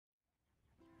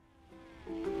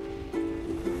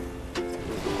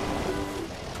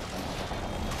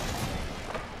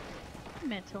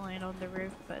meant to land on the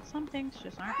roof, but some things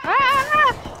just aren't.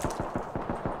 Ah!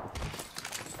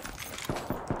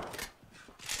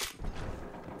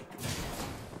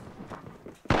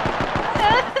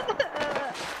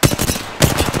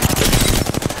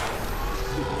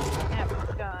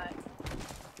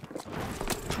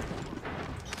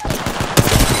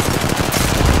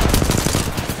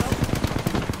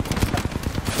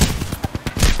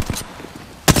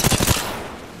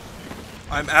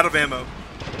 I'm out of ammo.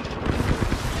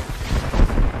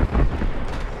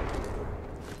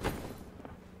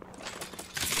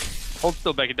 Hold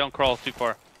still, Becky. Don't crawl too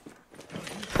far.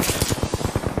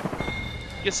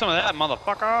 Get some of that,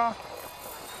 motherfucker.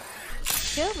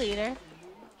 Kill leader.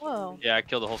 Whoa. Yeah, I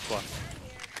killed the whole squad.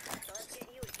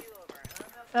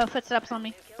 Oh, footsteps on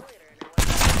me.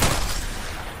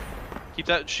 Keep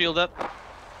that shield up.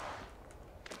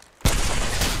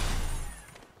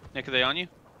 Nick, are they on you?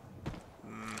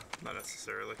 Not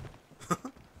necessarily.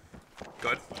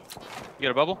 Good. You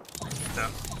got a bubble? No,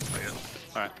 not yet.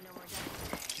 Alright.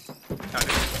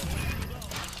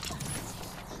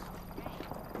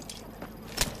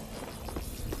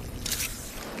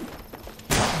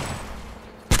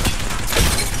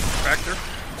 Tractor?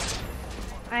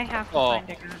 I have to find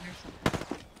a gun or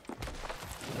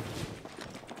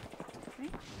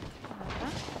something.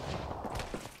 Okay.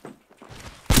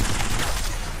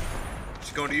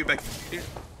 She's going to you, Becky.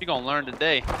 You're gonna learn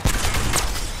today.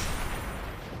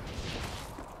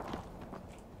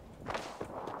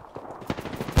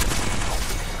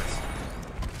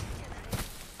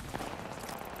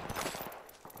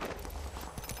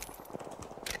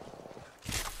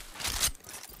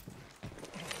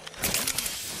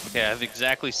 Okay, I have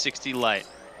exactly 60 light.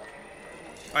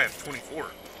 I have 24.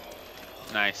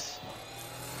 Nice.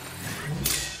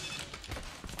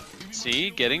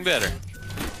 See, getting better.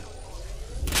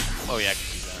 Oh yeah, I can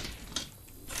do that.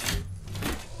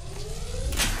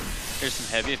 Here's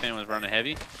some heavy if anyone's running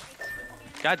heavy.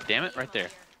 God damn it, right there.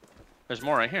 There's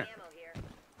more right here.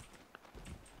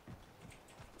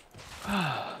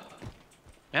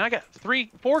 Man, I got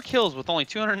 4 kills with only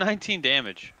 219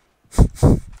 damage.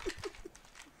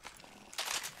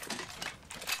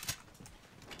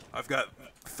 I've got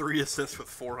 3 assists with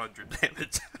 400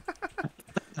 damage.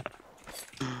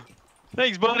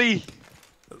 Thanks, buddy.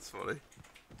 That's funny.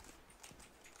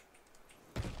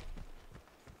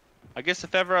 I guess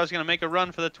if ever I was gonna make a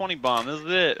run for the 20 bomb, this is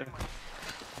it.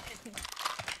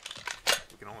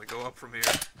 We can only go up from here.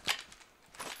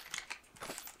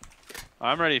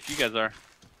 I'm ready if you guys are.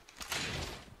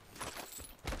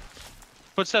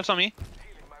 Footsteps on me.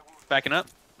 Backing up.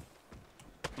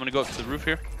 I'm gonna go up to the roof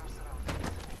here.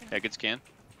 Yeah, good scan.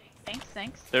 Thanks,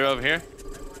 thanks. They're over here.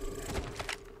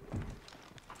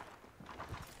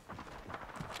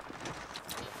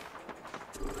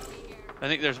 I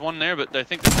think there's one there, but I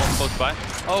think there's one close by.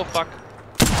 Oh, fuck.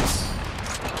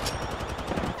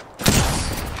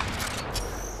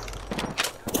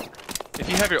 If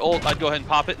you have your ult, I'd go ahead and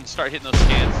pop it and start hitting those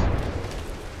scans.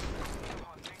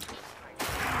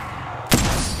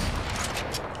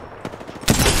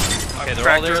 Okay, they're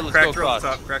all there. Let's go across.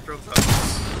 Cracked on top.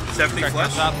 70 Cracked on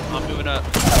flesh. top. I'm moving up.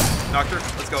 Knocked her.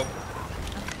 Let's go.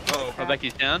 Uh-oh. Oh,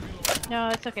 Becky's down. No,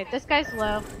 it's okay. This guy's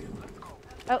low.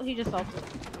 Oh, he just ulted.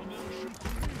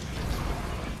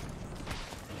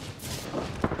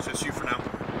 It's just you for now.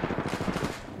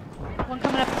 One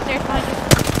coming up the stairs behind you.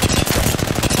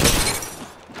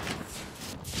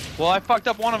 Well, I fucked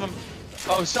up one of them.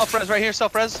 Oh, self-res right here,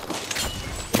 self-res.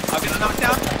 I've got a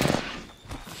knockdown.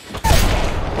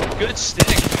 Good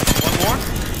stick. One more.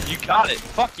 You got it.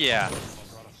 Fuck yeah.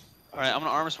 Alright, I'm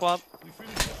gonna armor swap.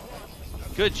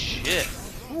 Good shit.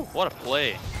 Ooh, what a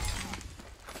play.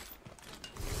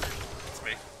 It's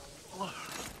me.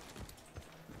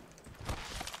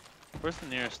 Where's the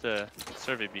nearest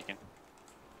survey beacon?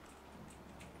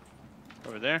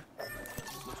 Over there?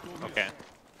 Okay.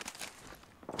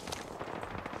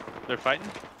 They're fighting?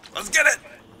 Let's get it!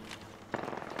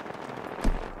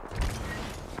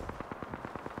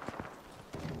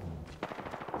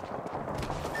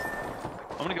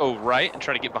 I'm gonna go right and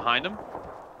try to get behind them.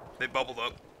 They bubbled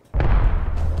up.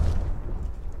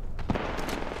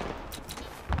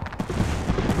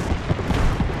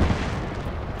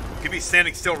 Could be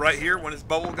standing still right here when his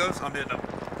bubble goes. I'm hitting him.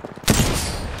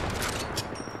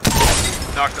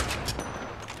 Knocked him.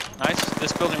 Nice.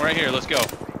 This building right here. Let's go.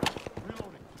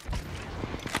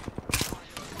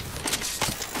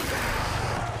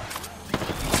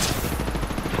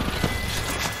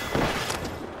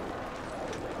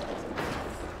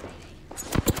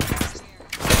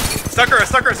 Stuck her, I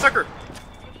stuck her, I stuck her.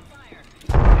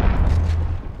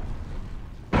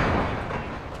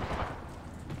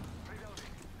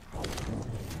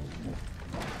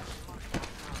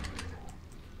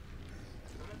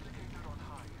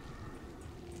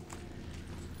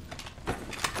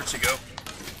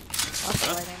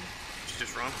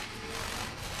 run.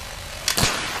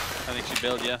 I think she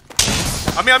bailed, yeah.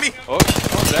 On me! Oh,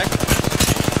 Zach.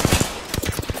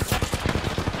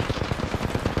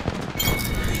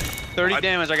 30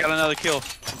 damage, I got another kill.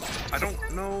 I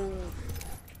don't know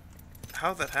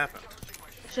how that happened.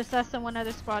 It's just us and one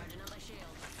other squad.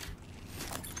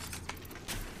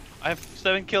 I have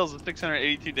 7 kills with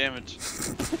 682 damage.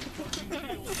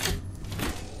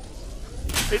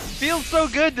 It feels so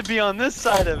good to be on this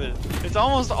side of it. It's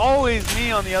almost always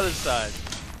me on the other side.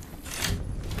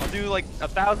 I'll do like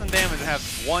 1,000 damage and have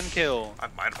 1 kill. I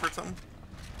might have heard something.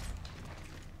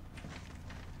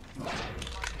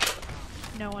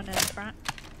 No one in front.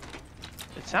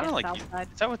 It sounded like you, is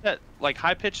that what that like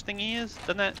high pitch thingy is?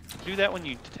 Doesn't that do that when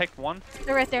you detect one?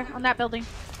 They're right there on that building.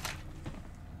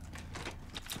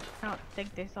 I don't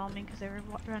think they saw me because they were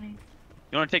running.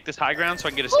 You want to take this high ground so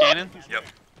I can get a scan in? Yep.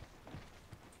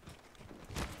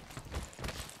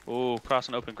 Oh,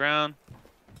 crossing open ground.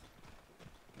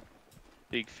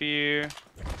 Big fear.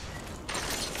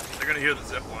 They're gonna hear the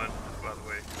zip line, by the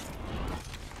way.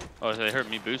 Oh, they heard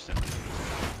me boosting.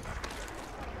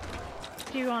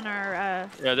 Two on our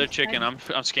Yeah, they're chicken. I'm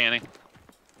scanning.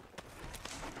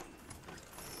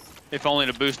 If only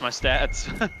to boost my stats.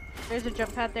 There's a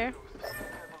jump pad there.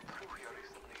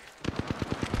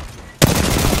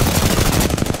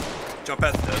 Jump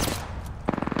pad's dead.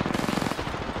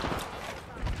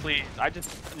 Please, I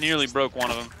just nearly broke one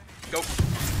of them. Go.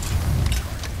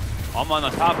 I'm on the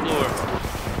top floor.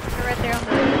 They're right there on the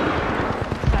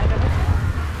side of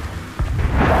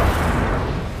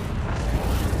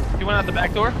it. You went out the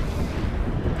back door?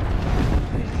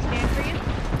 There's a scan for you.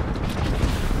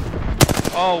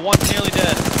 Oh, one's nearly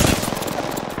dead.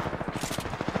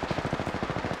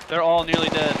 They're all nearly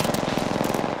dead.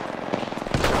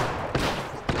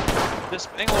 This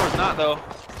Bangalore is not, though.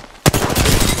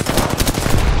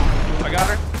 I got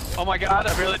her. Oh my god,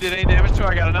 I barely did any damage to her.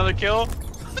 I got another kill.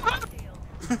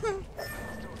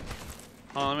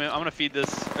 I'm gonna feed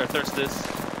this, or thirst this.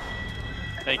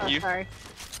 Thank you. Sorry.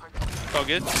 It's all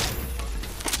good.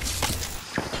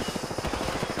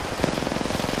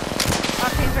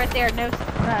 Octane's right there. No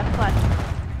flush.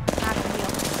 Not to heal.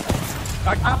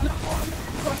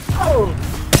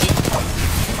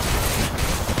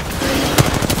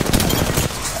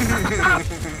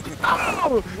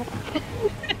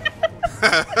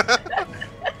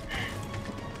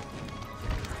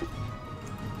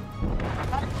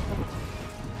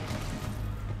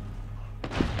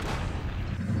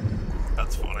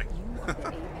 That's funny.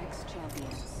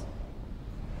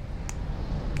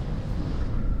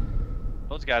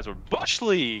 Those guys were Bush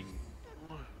League.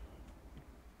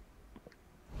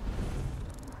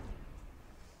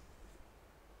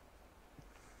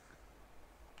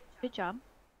 Good job.